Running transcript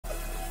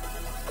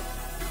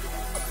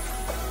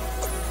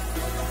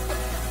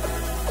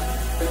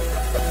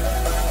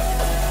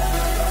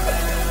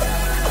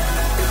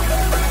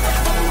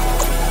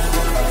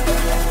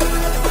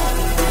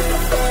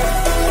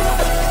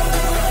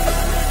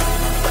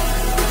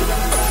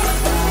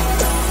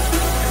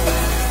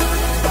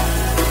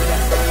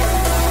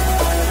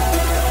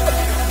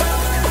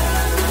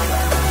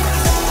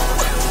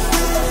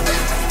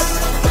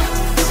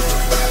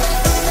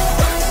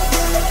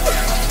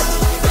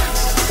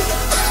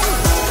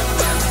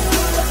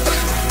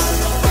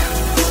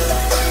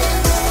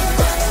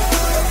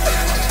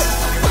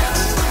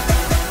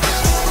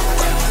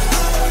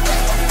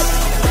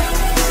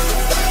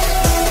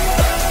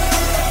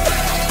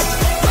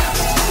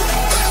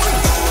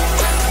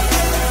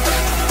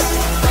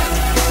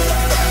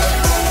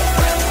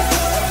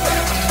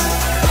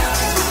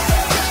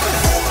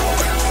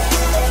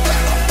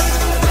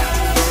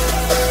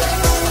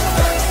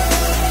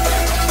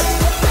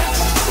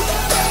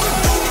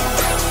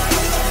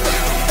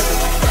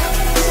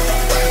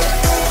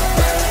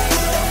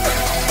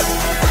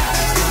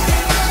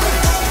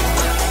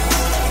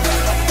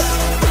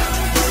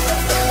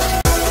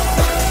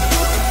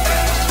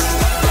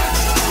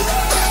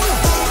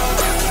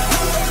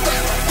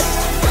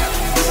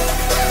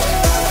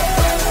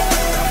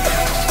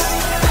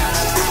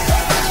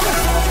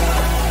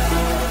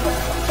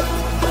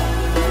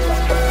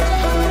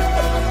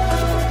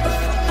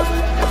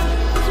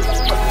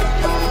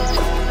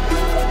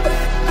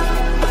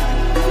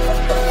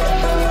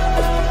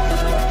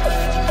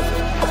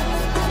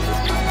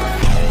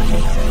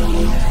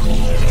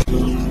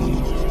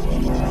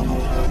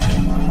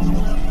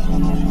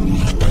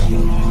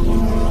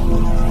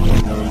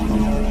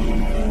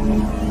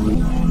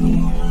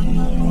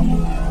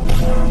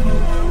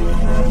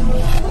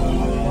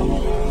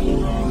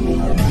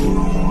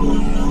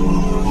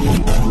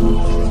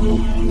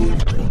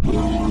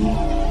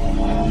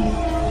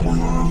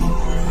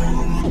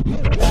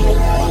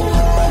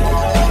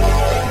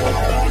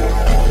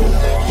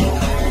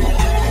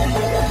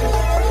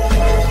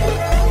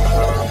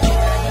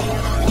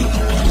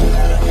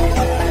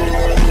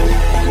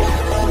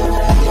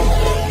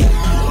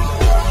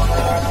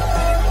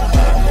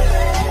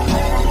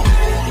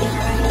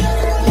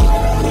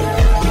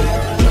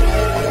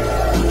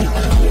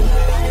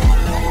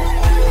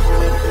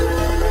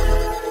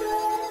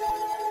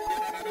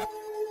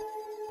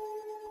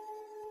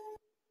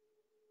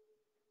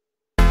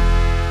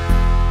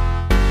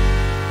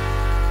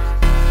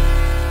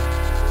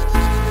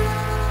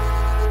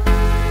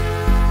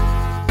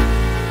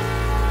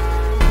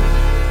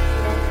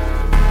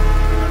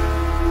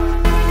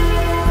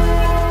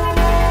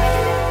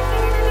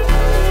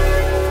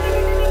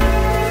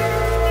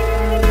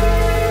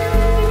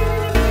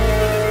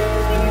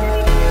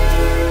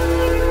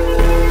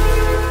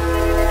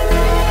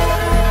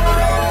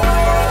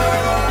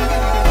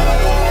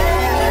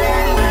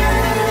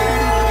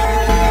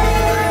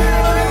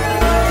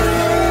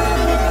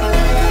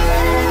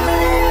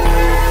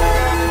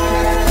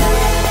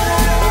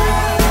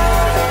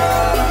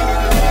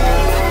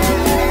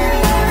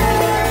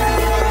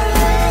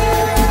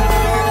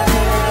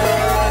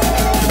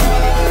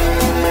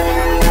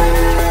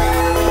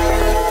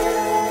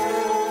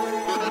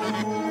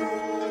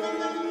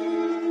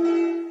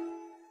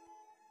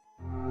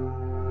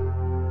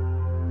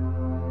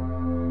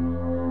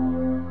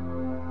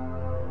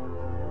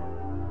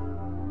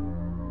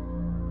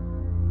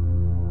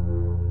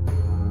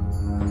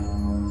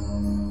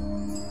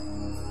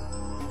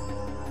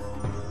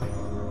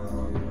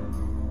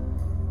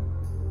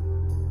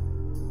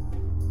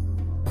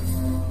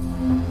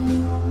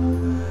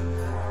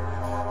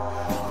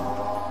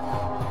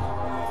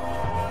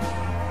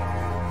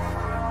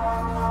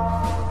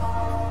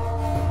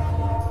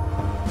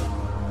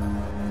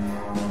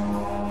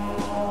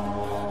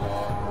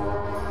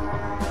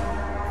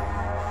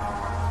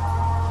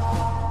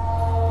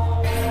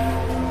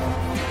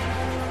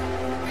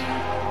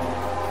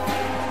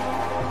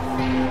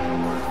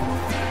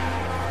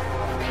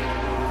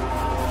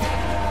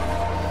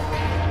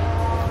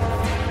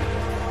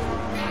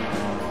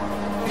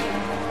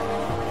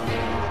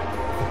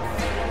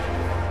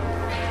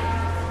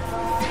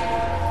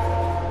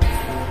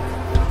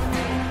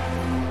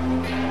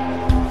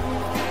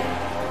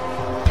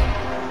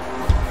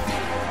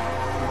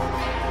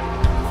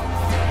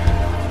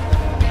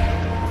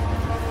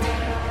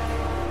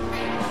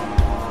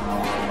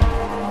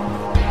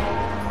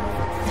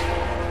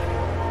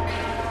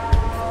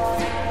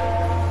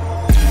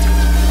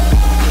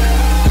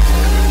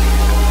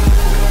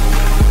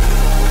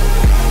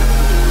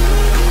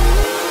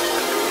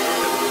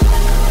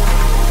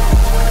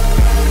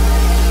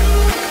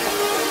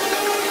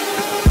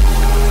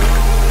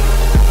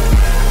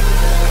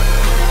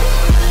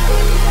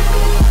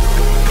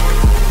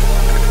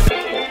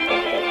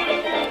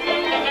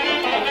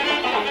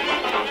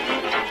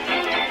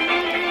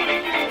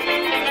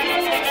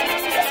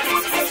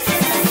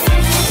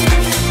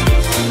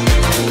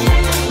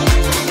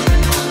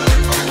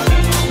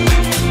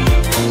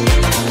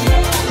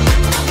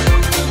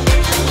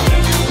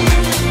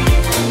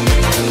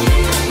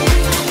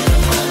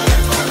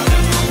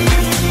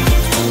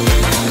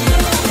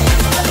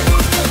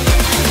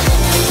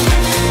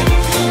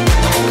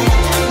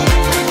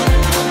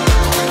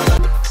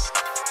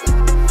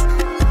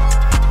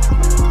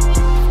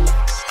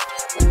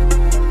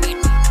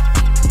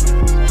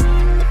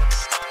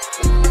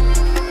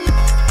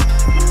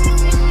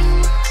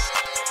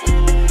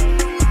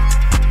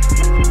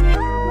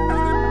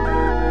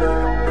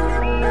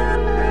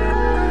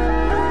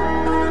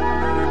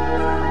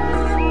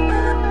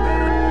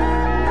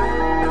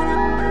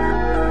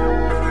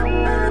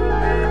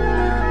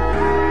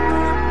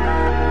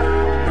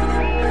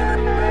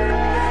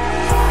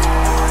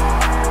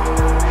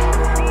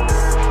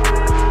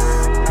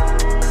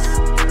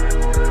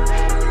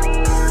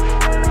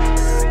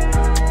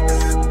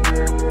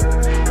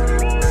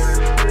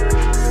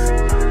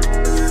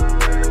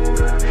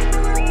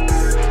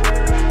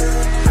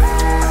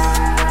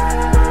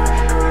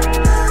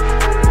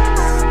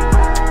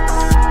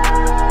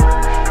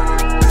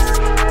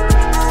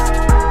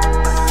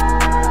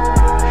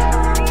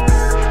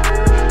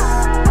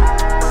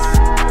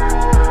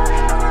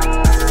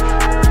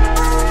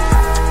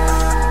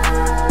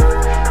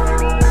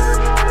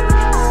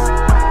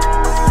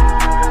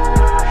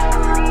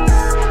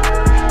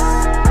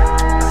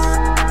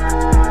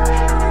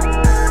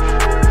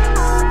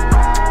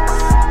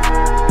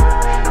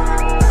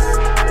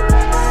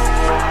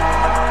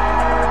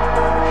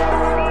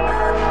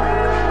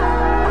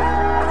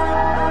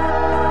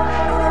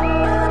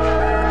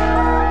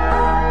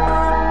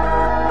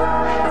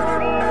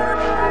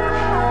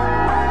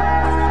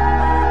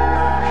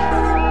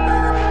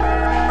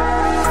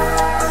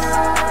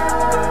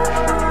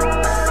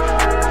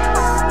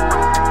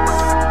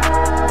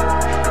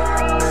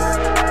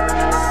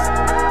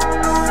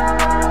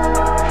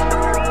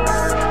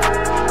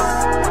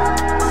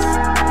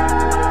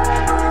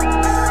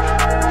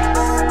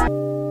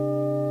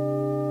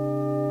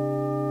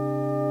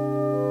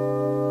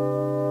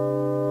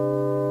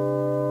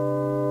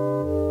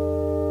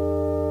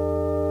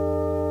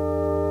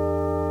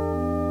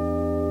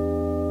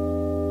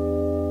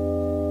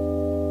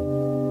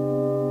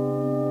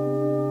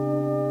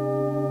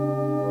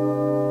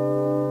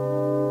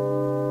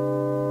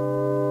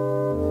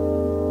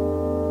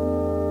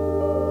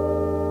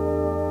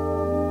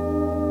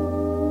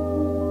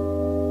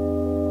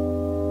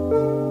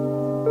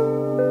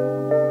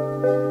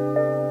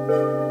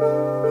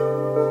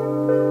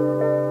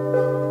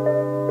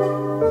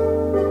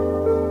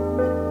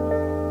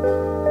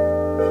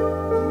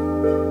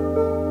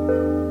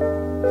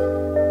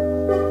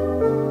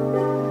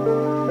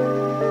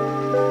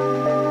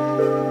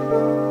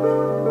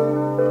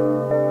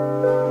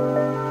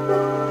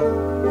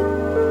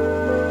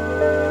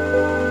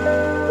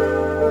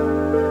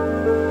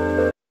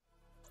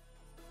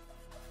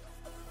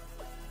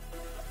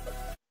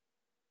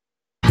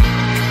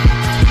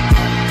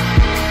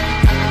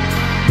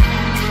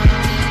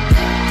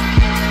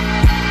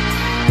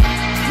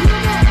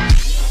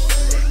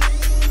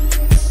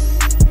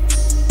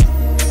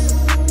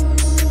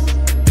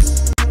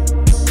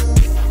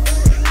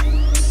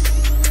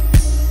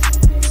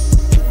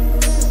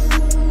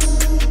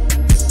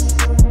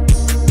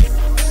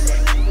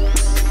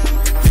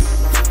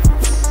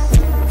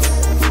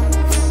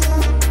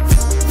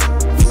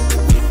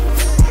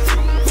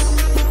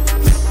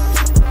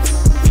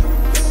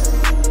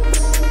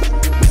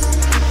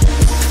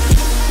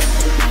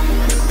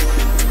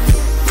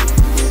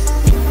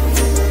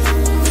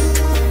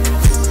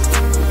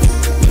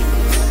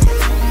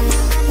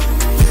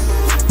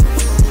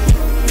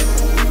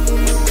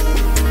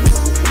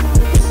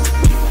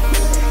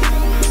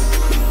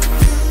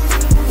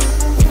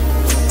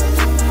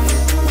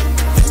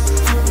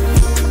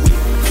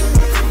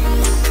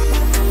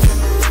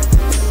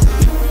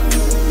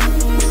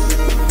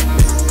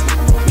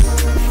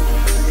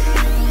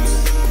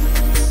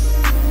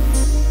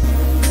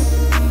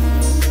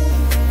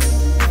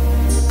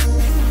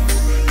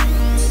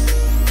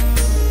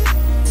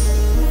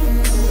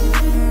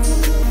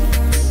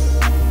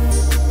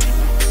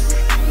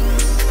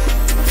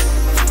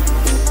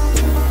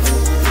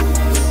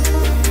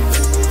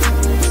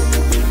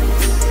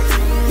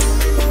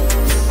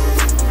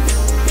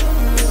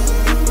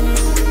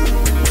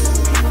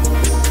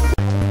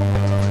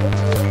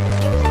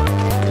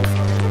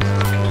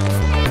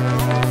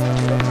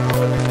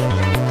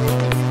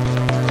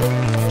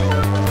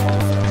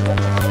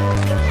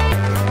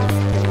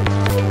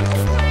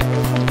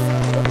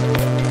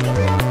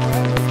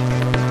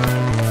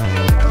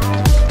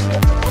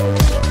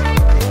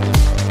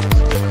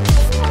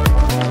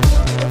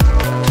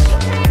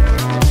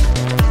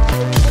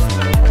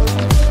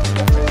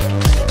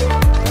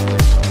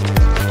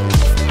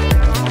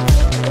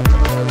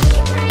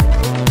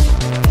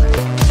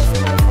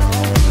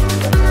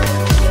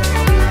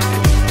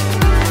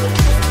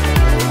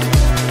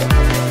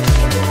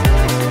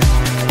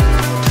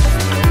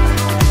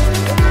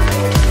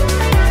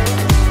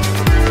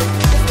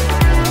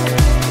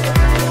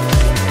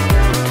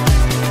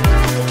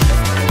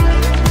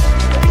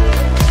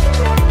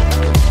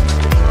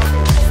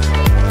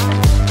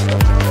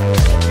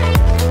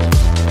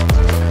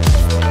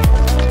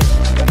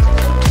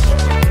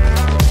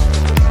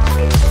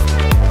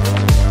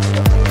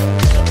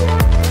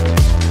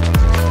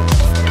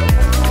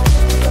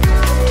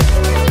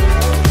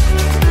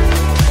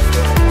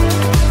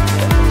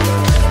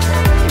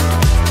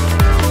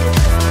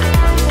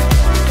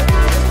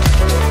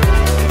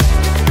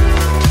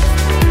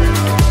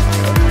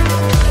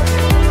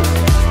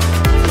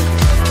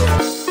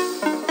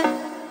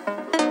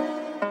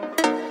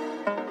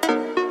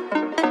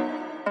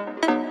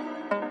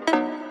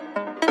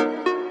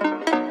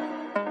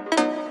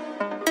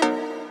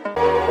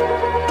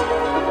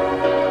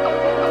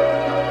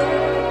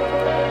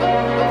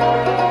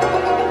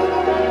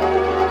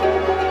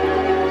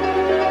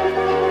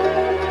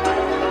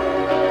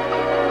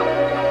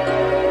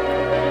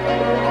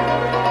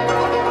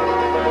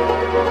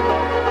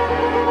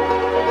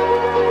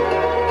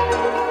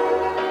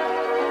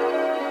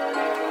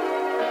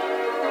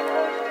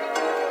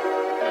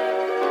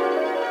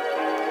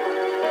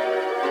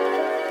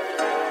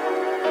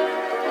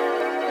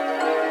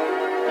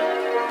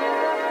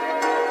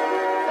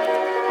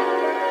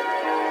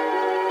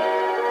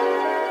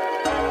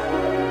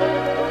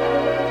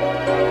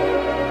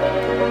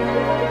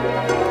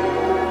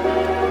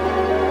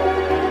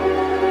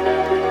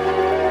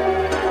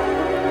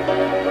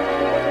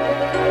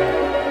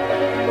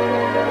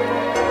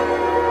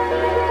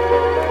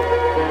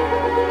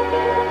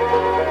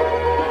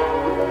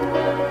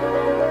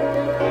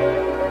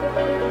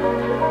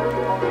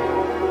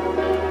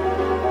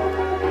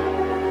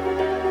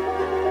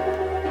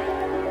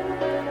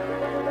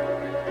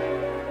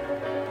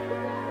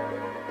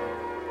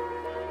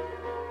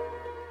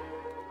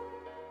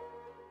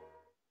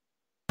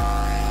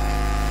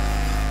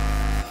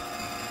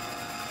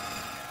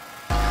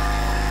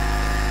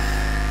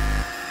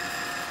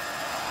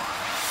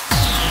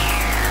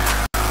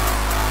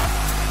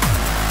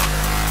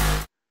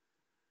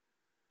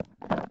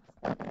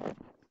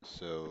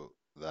So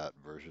that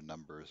version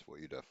number is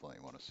what you definitely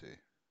want to see.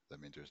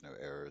 That means there's no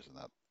errors and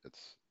that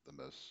it's the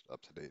most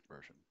up-to-date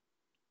version.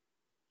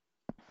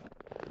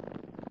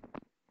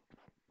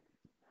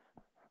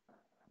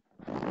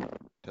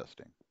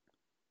 Testing,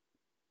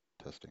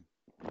 testing.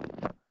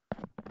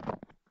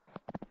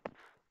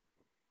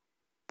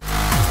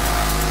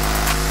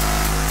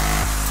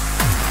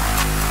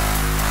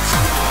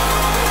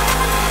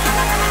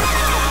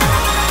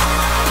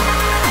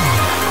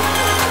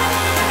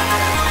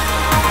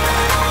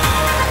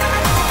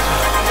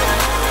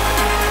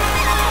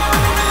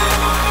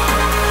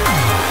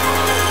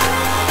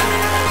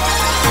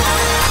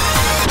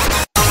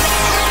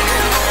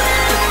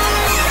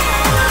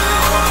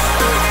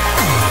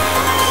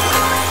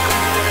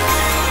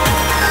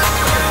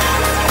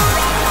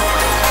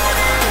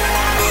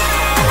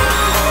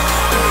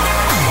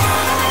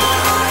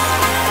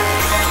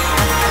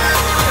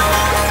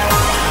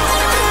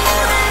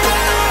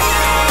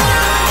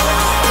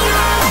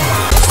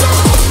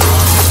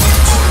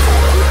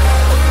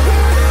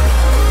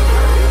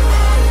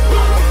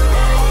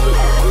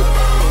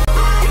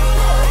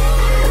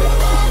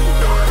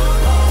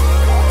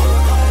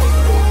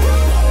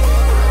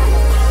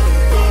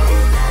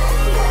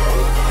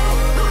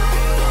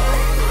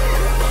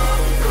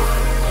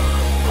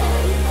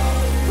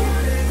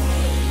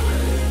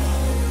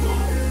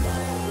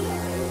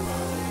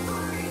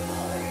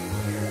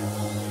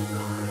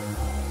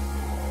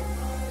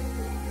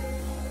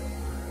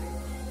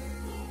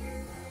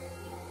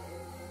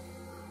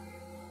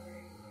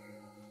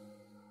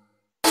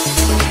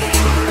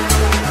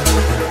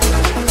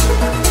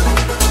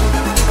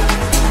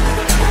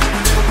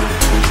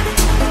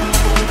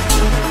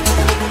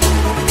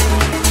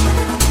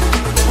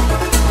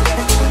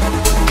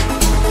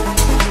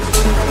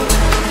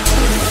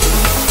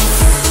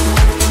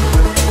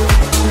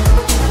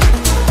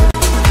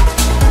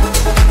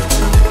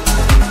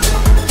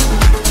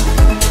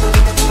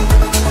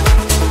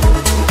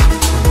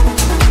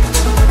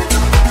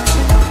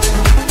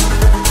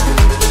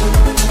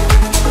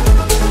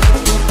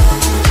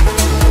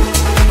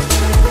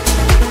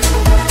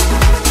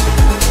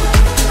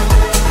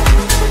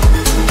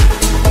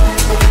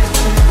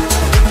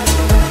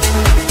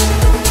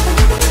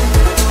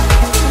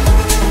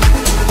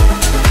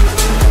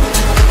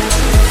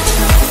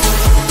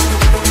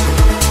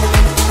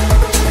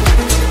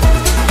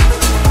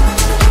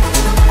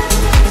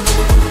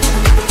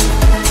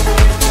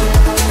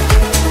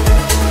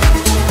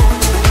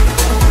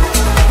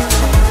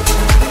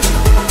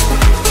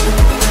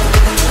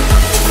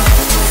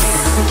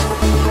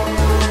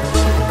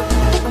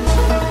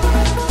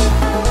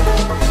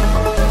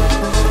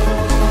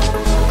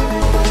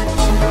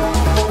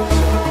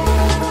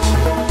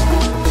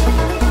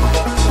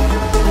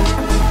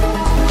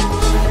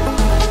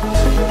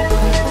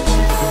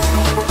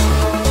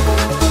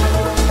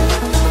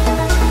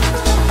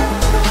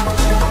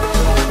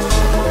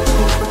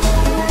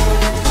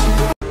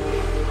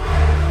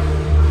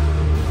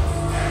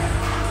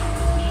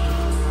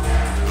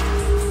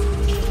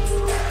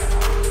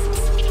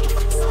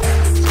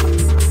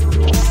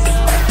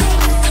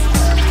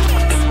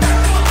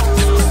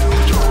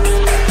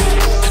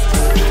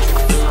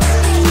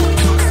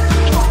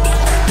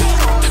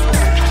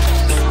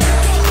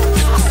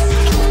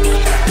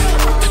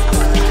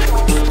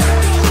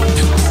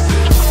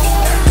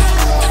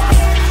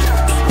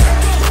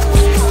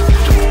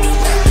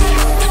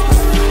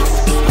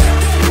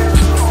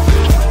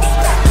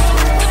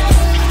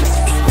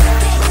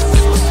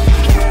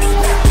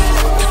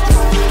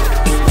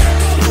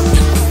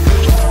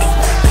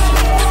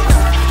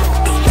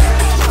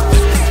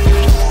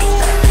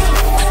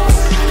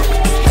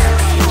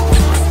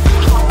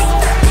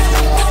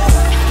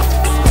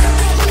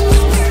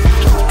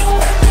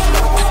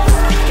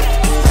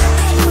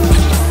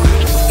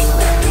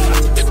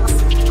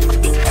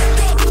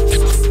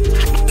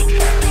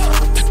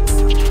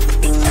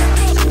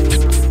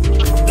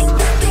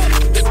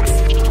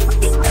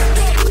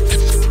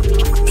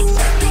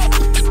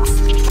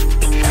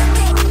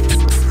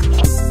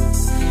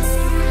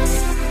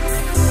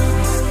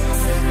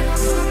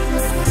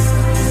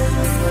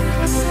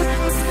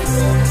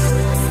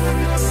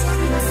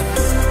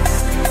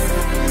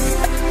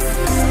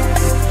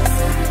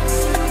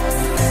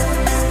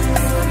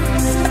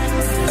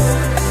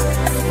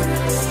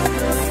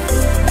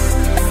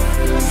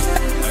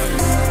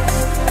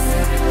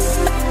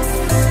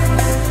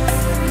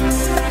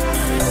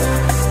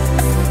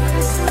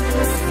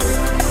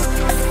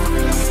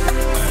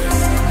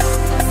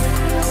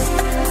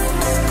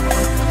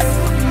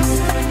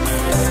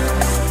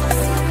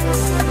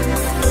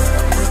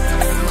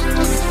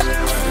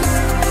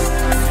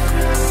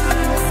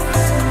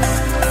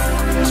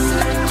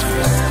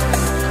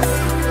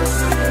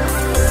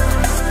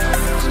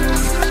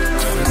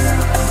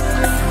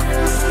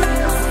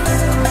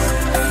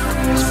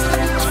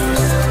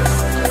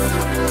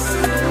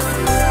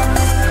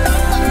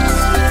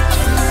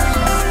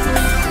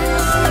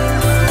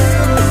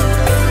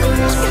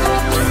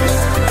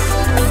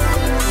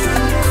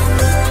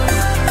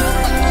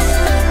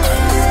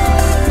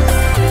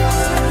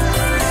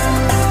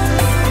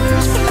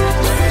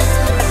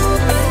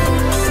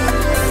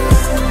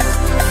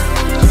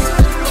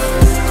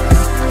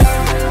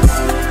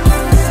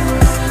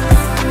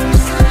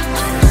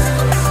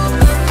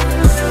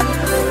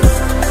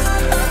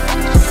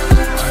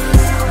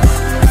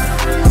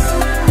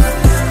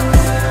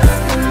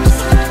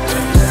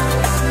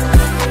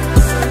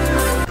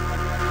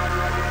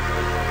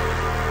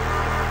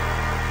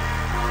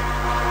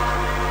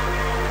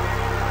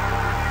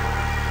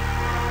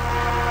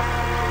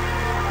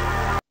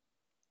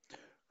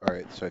 All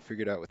right, so I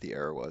figured out what the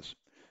error was.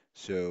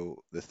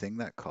 So the thing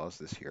that caused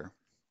this here,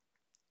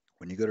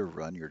 when you go to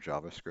run your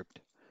JavaScript,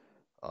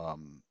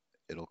 um,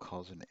 it'll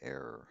cause an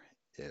error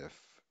if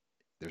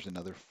there's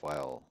another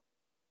file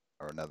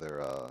or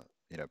another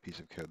piece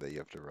of code that you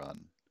have to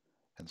run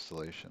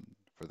installation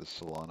for the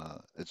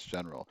Solana. It's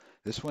general.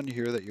 This one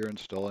here that you're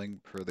installing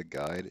per the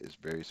guide is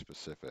very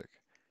specific.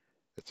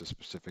 It's a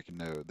specific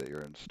node that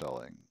you're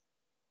installing,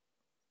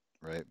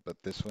 right? But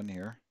this one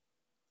here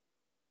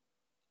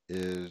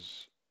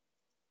is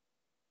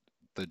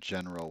the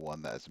general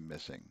one that is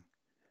missing.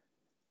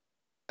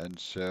 And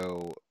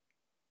so,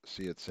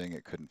 see, it's saying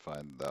it couldn't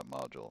find that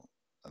module,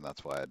 and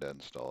that's why I had to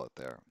install it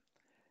there.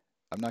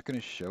 I'm not going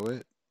to show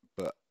it,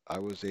 but I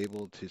was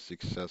able to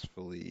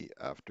successfully,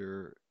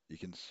 after you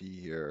can see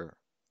here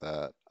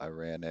that I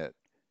ran it,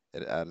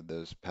 it added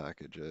those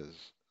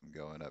packages. I'm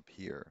going up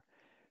here.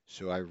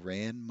 So I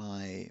ran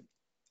my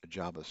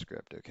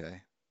JavaScript,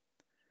 okay?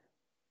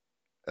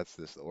 That's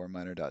this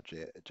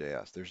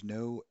ore-miner.js. There's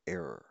no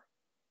error,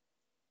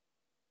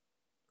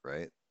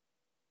 right?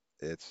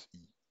 It's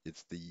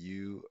it's the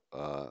U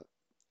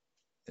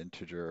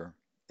integer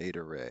 8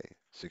 array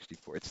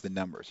 64. It's the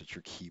numbers. It's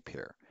your key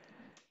pair.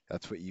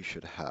 That's what you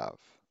should have.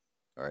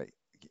 All right,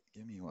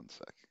 give me one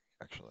sec,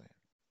 actually.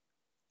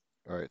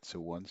 All right, so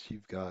once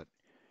you've got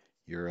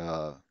your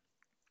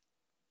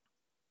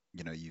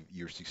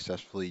you're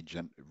successfully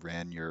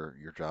ran your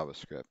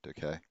JavaScript,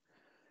 okay?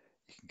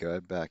 You can go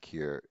ahead back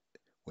here.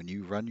 When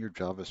you run your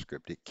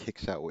JavaScript, it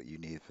kicks out what you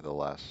need for the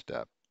last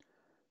step.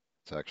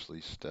 It's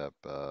actually step,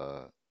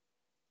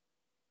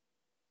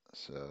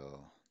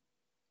 so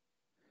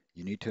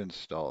you need to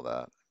install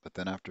that. But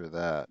then after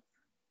that,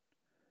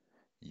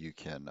 you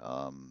can,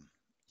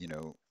 you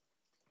know,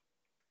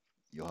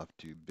 you'll have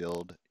to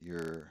build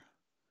your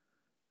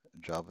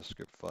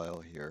JavaScript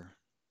file here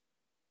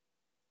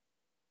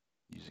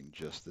using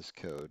just this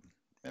code.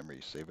 Remember,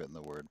 you save it in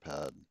the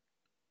WordPad.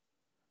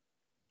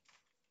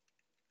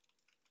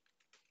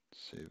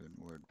 Save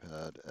in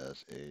WordPad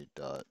as a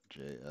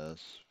 .js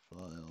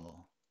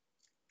file.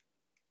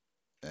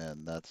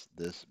 And that's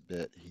this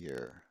bit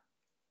here.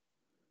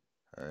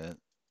 All right.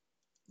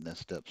 Now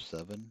step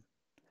 7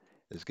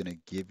 is going to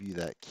give you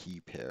that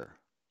key pair.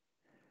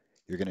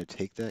 You're going to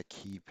take that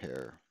key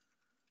pair.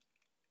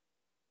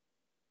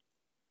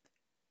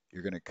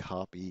 You're going to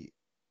copy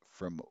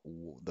from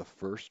the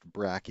first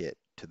bracket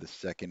to the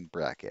second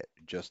bracket,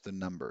 just the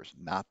numbers,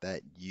 not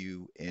that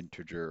U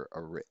integer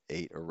array,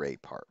 8 array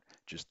part,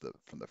 just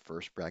from the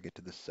first bracket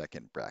to the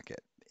second bracket,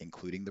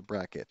 including the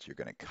brackets. You're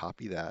going to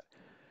copy that.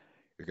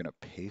 You're going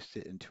to paste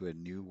it into a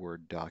new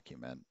Word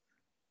document.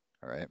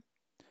 All right.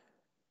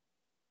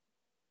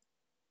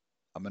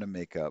 I'm going to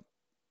make up,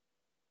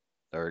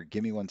 or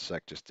give me one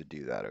sec just to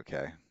do that.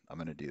 Okay. I'm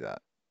going to do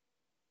that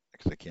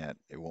because I can't,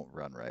 it won't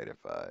run right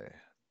if I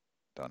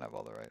don't have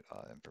all the right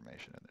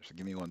information in there. So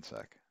give me one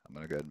sec. I'm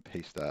going to go ahead and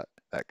paste that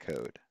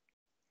code.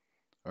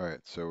 All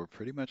right, so we're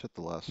pretty much at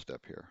the last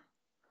step here.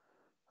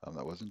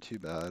 That wasn't too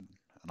bad,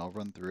 and I'll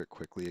run through it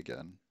quickly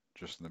again,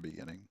 just in the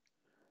beginning,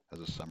 as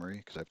a summary,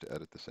 because I have to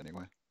edit this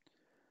anyway.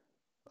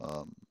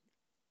 Um,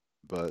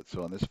 but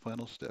so on this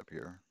final step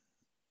here,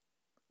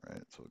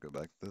 right, so we'll go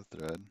back to the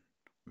thread.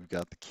 We've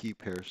got the key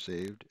pair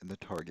saved in the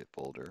target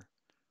folder,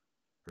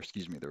 or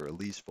excuse me, the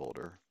release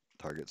folder,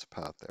 target's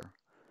path there.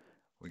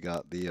 We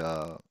got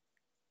the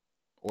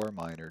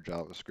ore-miner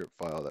JavaScript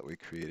file that we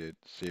created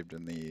saved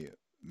in the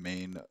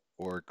main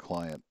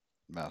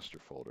ore-client-master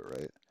folder,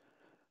 right?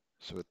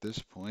 So at this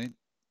point,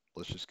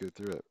 let's just go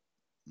through it.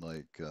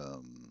 Like,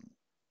 it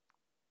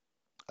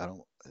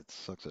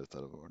sucks that it's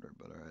out of order,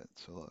 but all right.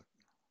 So look,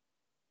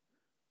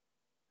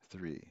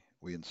 3,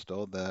 we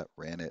installed that,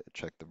 ran it,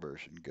 checked the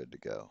version, good to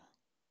go.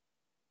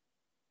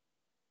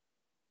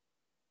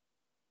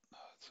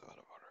 Oh, it's so out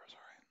of order,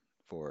 sorry.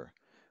 4,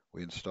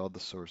 we installed the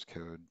source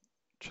code,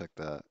 checked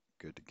that,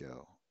 good to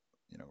go.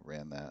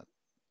 Ran that,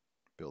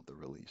 build the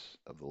release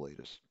of the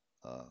latest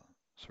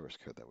source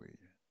code that we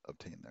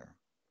obtained there.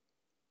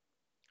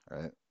 All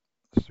right.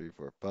 3,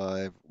 4,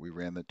 5. We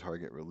ran the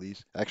target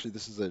release. Actually,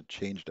 this is a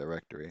change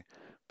directory,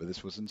 but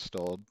this was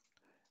installed.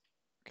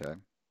 Okay.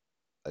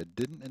 I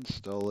didn't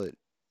install it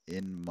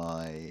in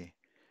I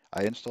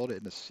installed it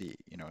in the C,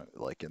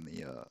 like in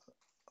the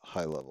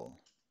high level.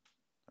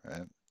 All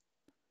right.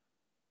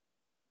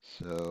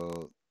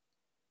 So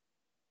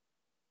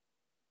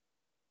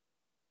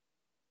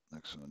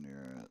next one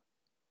here.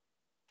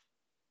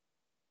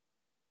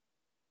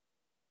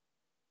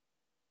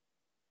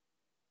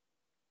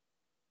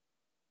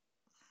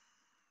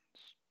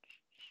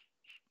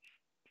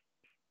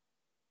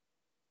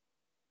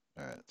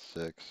 All right,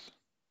 6.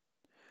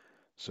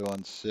 So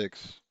on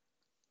 6,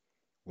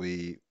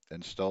 we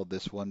installed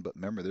this one, but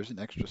remember, there's an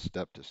extra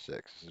step to 6.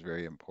 This is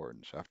very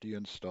important. So after you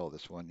install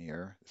this one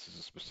here, this is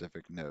a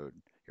specific node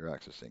you're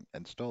accessing.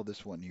 Install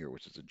this one here,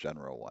 which is a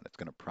general one. It's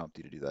going to prompt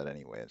you to do that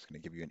anyway. It's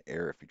going to give you an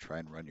error if you try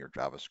and run your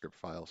JavaScript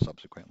file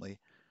subsequently.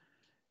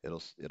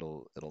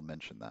 It'll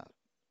mention that,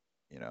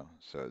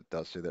 So it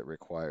does say that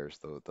requires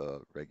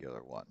the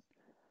regular one.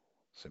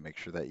 So make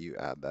sure that you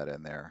add that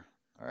in there.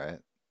 All right,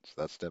 so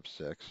that's step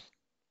 6.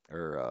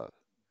 Or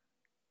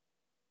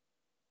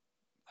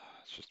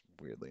it's just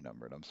weirdly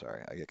numbered. I'm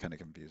sorry. I get kind of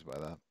confused by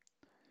that.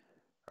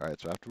 All right,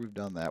 so after we've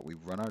done that, we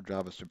run our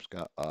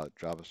JavaScript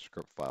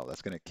file.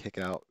 That's going to kick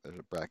out, there's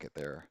a bracket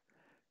there,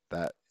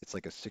 that it's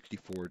like a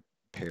 64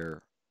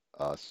 pair,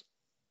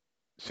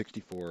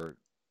 64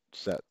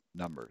 set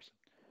numbers.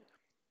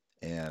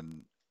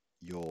 And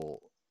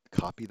you'll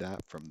copy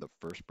that from the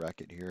first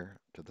bracket here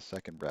to the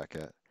second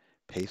bracket,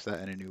 paste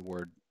that in a new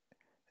Word,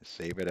 and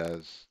save it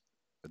as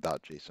a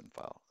 .json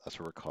file. That's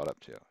where we're caught up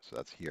to. So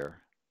that's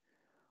here.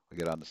 We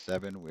get on to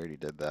 7. We already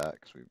did that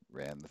because we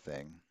ran the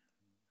thing.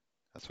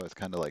 That's why it's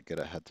kind of like get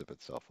ahead of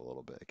itself a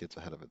little bit. It gets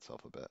ahead of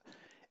itself a bit.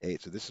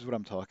 8, so this is what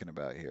I'm talking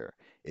about here.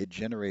 It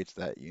generates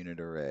that unit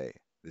array.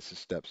 This is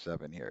step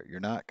 7 here. You're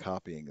not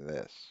copying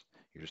this.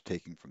 You're just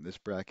taking from this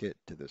bracket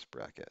to this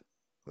bracket.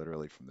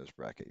 Literally from this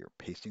bracket. You're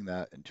pasting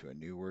that into a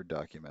new Word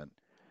document,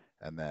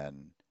 and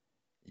then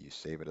you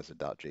save it as a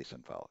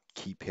 .json file.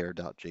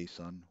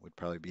 Keypair.json would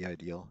probably be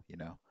ideal, you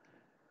know?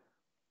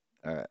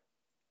 All right.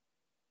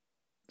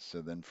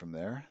 So then from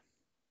there,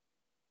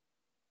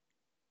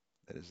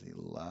 that is the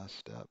last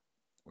step.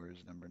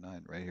 Where's number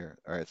 9? Right here.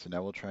 All right, so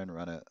now we'll try and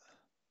run it.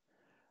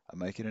 I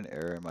might get an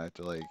error. I might have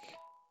to like,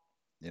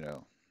 you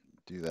know,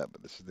 do that,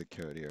 but this is the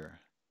code here.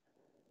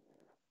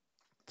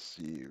 Let's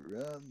see,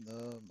 run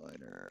the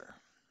miner.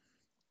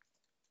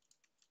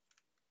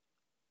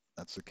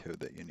 That's the code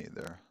that you need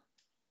there.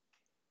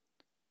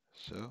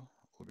 So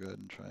we'll go ahead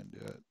and try and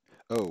do it.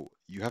 Oh,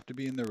 you have to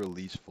be in the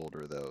release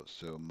folder though.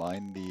 So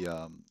mine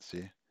the,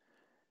 see,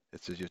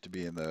 it says you have to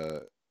be in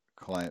the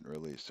client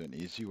release. So an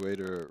easy way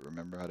to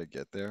remember how to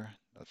get there,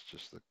 that's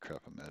just the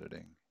crap I'm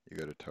editing. You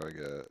go to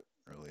target,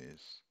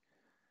 release,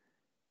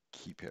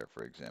 key pair,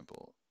 for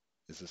example,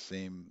 is the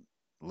same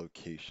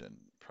location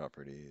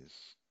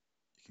properties.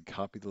 You can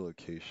copy the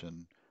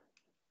location,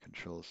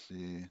 Control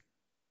C.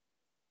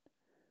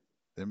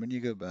 Then when you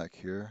go back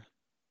here,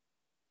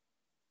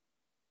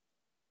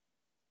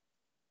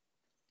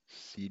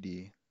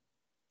 CD,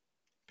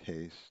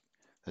 paste,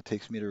 that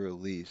takes me to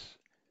release.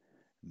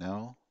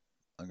 Now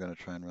I'm going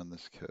to try and run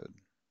this code.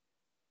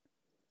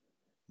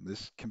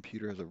 This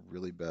computer has a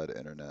really bad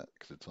internet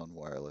because it's on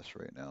wireless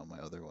right now. My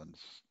other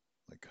one's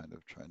like kind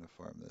of trying to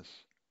farm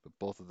this, but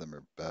both of them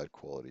are bad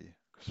quality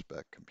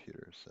spec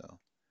computers. So,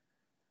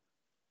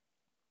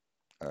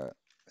 all right,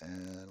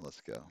 and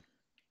let's go.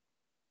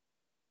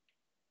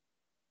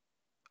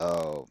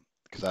 Oh,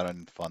 because I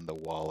didn't fund the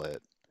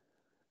wallet.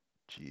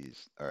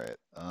 Jeez. All right.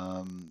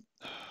 I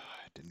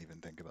didn't even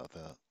think about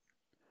that.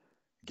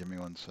 Give me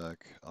 1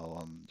 sec.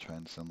 I'll try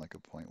and send like a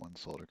 0.1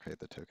 sol to create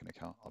the token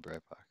account. I'll be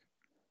right back.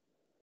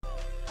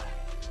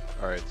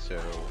 All right,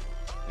 so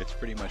it's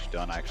pretty much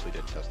done. I actually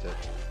did test it.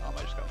 I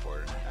just got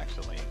bored and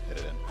accidentally hit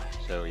it in.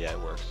 So yeah, it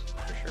works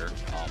for sure.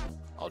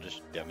 I'll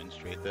just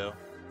demonstrate though.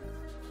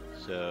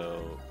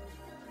 So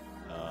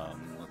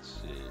let's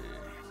see.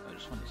 I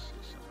just want to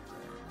see something.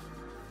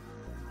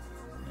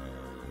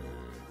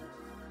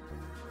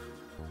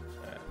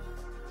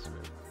 That's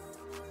weird.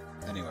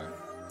 Anyway,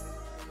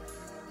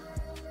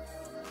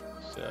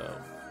 so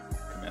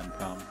command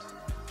prompt.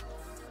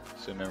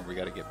 So remember, we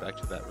got to get back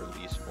to that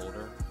release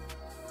folder.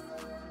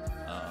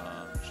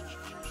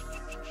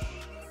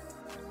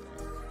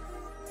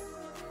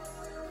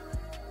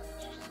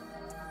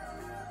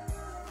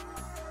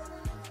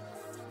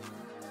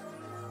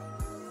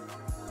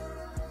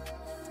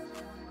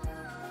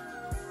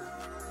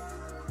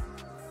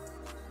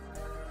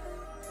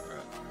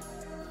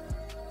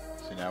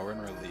 So now we're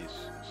in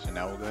release. So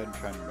now we'll go ahead and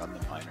try and run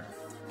the miner.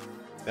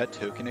 That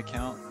token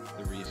account,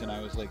 the reason I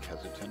was like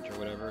hesitant or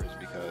whatever is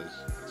because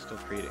it's still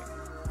creating.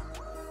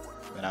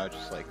 And I was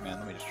just like, man,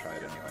 let me just try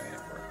it anyway, and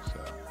it works.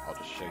 So I'll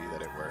just show you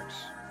that it works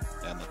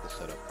and that the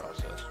setup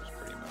process was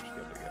pretty much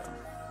good to go.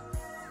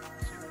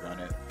 So you run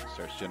it, it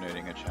starts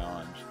generating a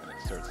challenge, and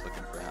it starts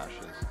looking for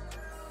hashes.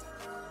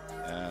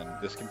 And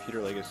this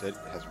computer, like I said,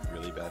 has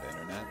really bad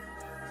internet,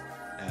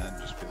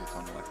 and just because it's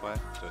on Wi-Fi,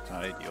 so it's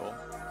not ideal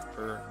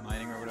for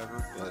mining or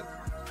whatever, but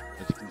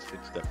as you can see,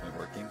 it's definitely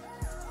working.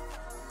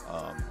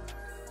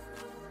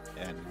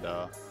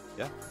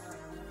 Yeah,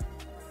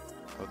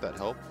 hope that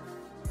helped.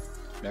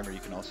 Remember, you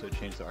can also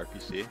change the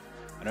RPC.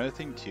 Another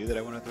thing too that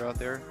I want to throw out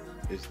there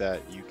is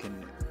that you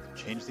can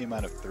change the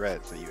amount of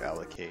threads that you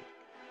allocate.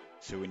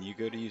 So when you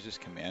go to use this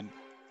command,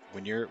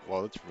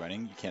 while it's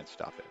running, you can't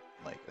stop it.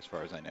 Like, as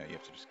far as I know, you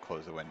have to just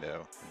close the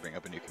window and bring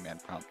up a new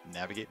command prompt,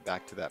 navigate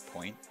back to that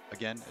point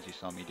again, as you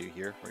saw me do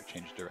here, where it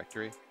changed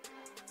directory,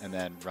 and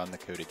then run the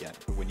code again.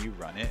 But when you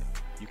run it,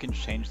 you can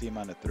change the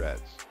amount of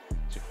threads.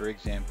 So for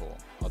example,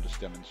 I'll just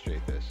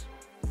demonstrate this.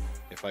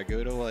 If I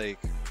go to like,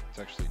 it's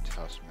actually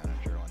Task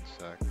Manager, 1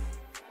 sec.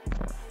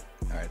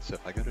 All right, so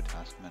if I go to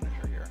Task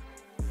Manager here,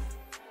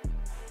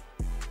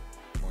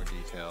 more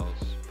details,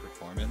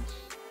 performance,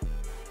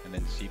 and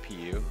then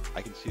CPU,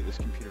 I can see this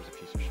computer is a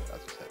piece of shit,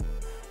 as I said.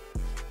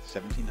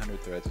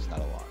 1,700 threads is not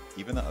a lot.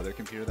 Even the other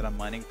computer that I'm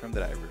mining from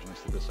that I originally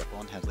set this up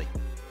on has like,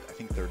 I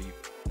think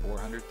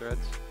 3,400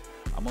 threads.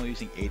 I'm only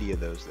using 80 of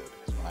those though,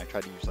 because when I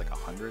tried to use like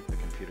 100, the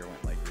computer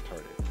went like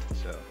retarded.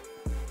 So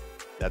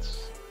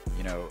that's,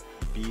 you know,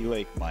 be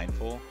like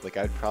mindful. Like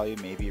I'd probably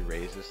maybe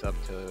raise this up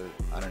to,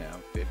 I don't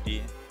know,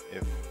 50,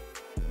 if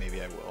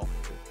maybe I will.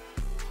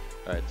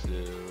 All right, so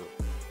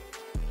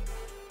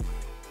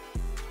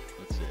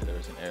let's see, there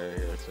was an error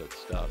here, so it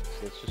stopped.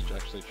 So let's just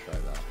actually try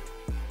that.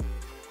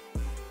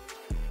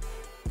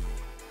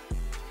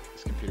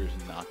 This computer's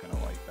not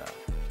gonna like that.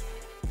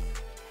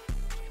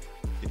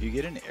 If you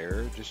get an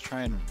error, just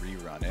try and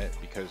rerun it,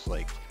 because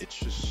like it's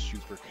just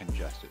super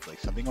congested. Like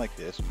something like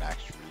this,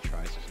 max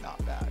retries is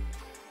not bad.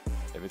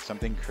 If it's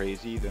something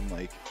crazy, then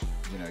like,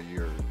 you know,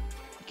 you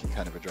can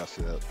kind of address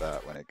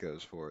that when it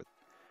goes forth.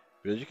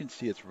 But as you can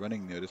see, it's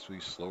running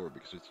noticeably slower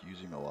because it's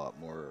using a lot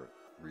more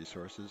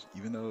resources,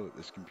 even though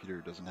this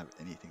computer doesn't have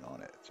anything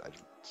on it.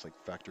 It's like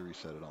factory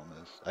reset it on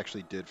this. I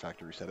actually did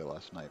factory reset it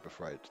last night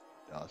before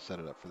I set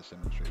it up for this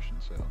demonstration,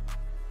 so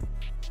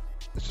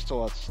it's just a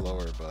lot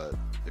slower. But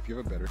if you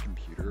have a better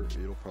computer,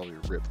 it'll probably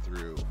rip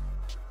through,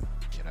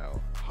 you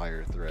know,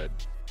 higher thread,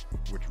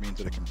 which means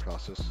that it can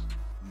process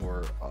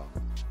more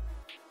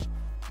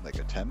like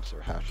attempts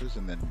or hashes,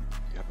 and then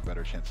you have a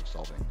better chance of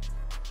solving,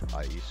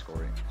 i.e.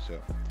 scoring. So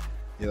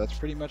yeah, that's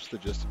pretty much the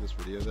gist of this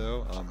video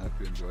though. I hope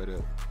you enjoyed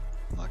it.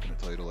 I'm not going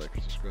to tell you to like or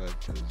subscribe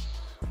because,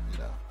 you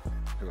know,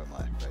 who am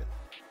I, right?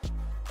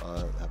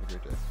 Have a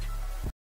great day.